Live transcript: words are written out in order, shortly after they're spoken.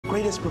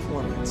greatest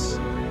performance.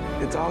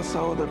 It's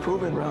also the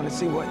proving ground to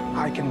see what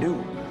I can do.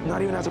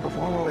 Not even as a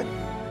performer, but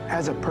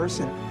as a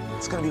person.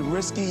 It's gonna be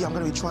risky. I'm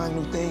gonna be trying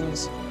new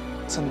things.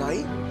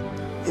 Tonight,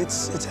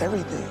 it's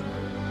everything.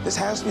 This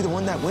has to be the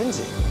one that wins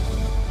it.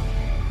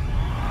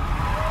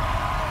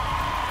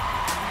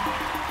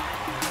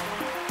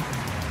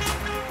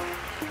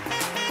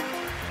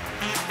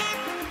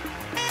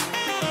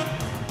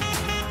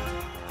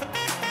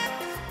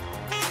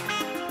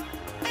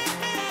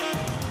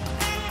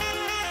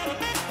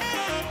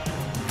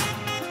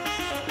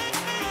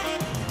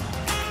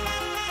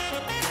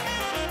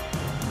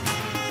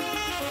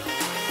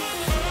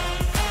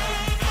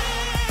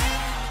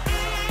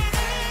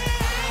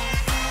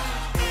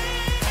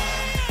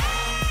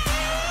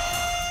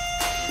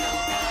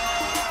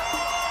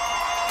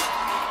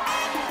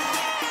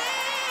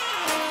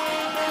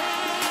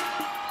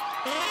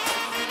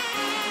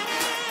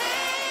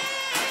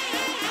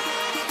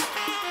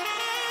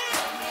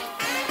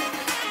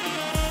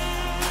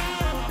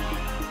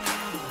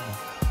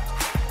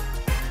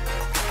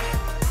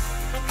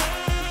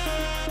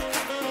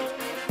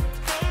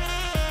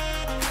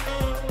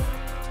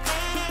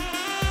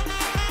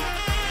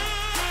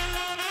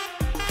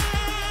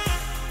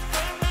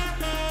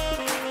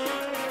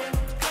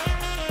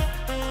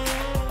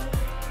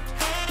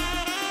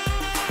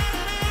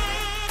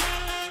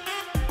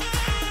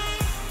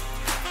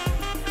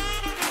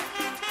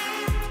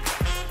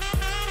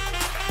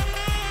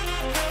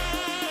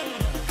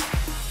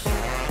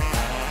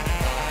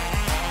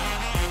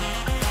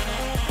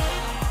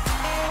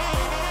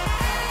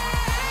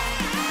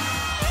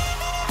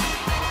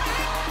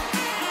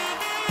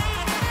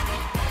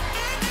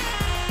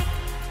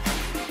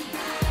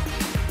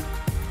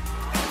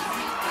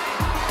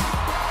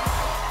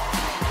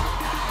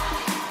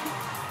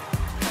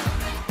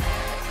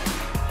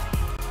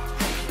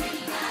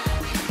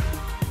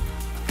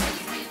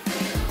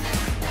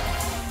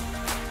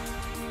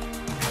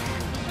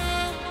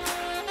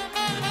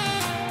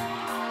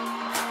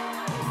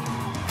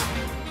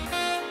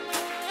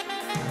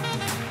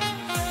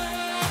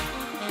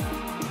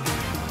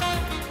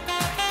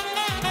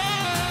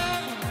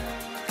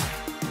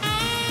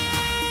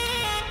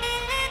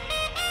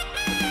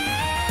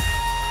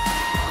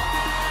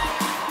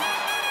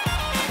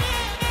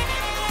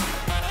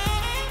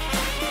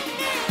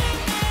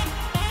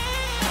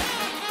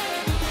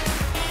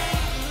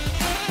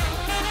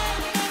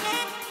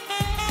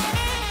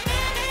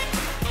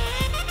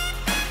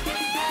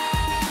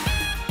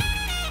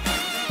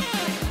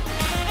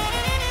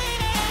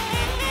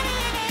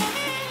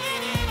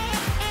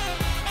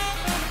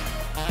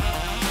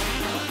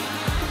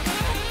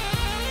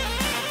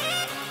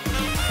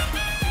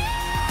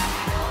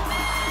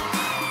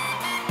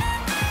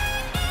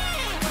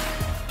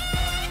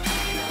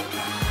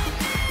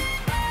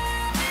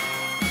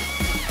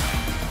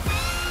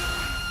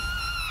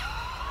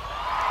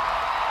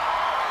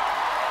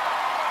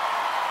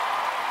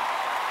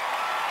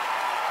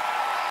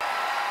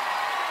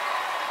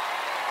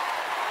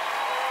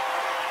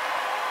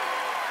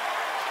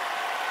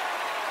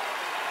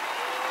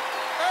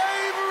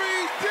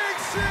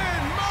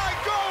 Dixon, my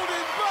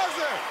golden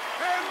buzzer,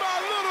 and my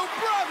little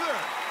brother,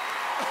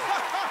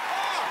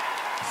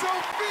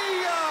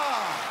 Sofia.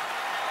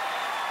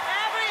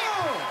 Avery,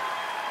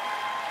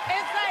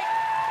 it's like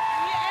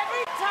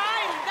every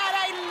time that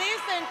I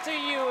listen to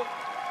you,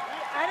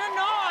 I don't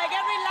know, I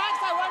get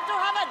relaxed. I want to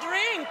have a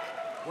drink.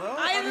 Well,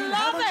 I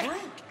love have a it.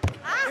 drink.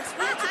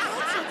 Experience it.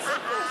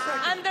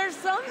 And there's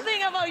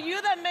something about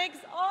you that makes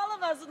all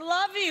of us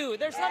love you.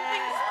 There's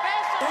something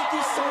special. Thank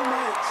you so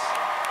much.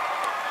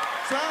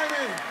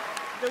 Simon.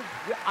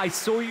 I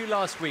saw you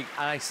last week,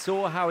 and I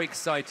saw how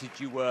excited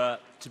you were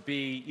to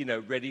be, you know,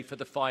 ready for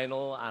the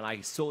final, and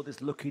I saw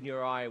this look in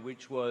your eye,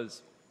 which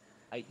was,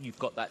 you've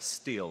got that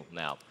steel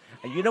now.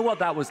 And you know what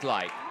that was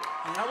like?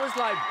 That was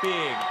like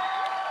being,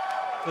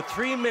 for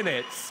 3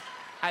 minutes,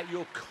 at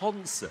your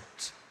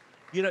concert.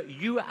 You know,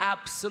 you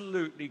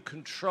absolutely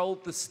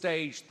controlled the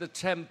stage, the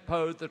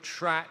tempo, the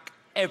track,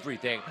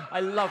 everything. I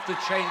love the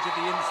change of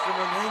the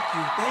instrument. Thank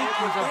you, thank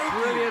you, It was thank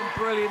a brilliant,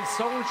 brilliant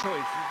song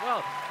choice as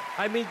well.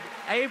 I mean,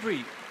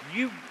 Avery,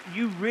 you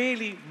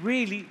really,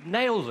 really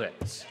nailed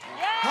it.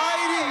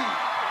 Heidi.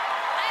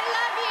 I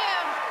love you.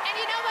 And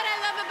you know what I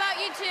love about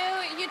you, too?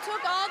 You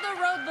took all the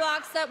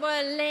roadblocks that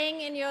were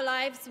laying in your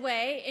life's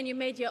way, and you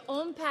made your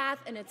own path,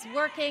 and it's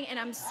working, and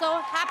I'm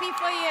so happy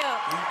for you.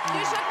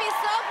 You should be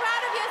so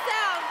proud of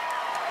yourself.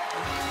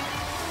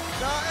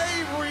 Now,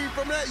 Avery,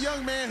 from that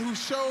young man who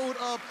showed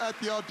up at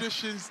the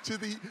auditions to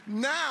the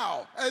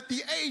now at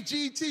the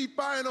AGT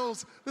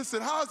finals,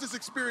 listen, how has this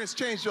experience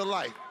changed your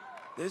life?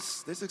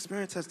 This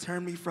experience has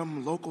turned me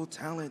from local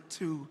talent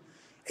to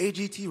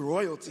AGT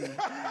royalty.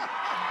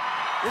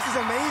 This is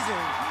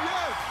amazing.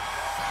 Yes.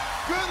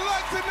 Good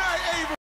luck tonight, Avery.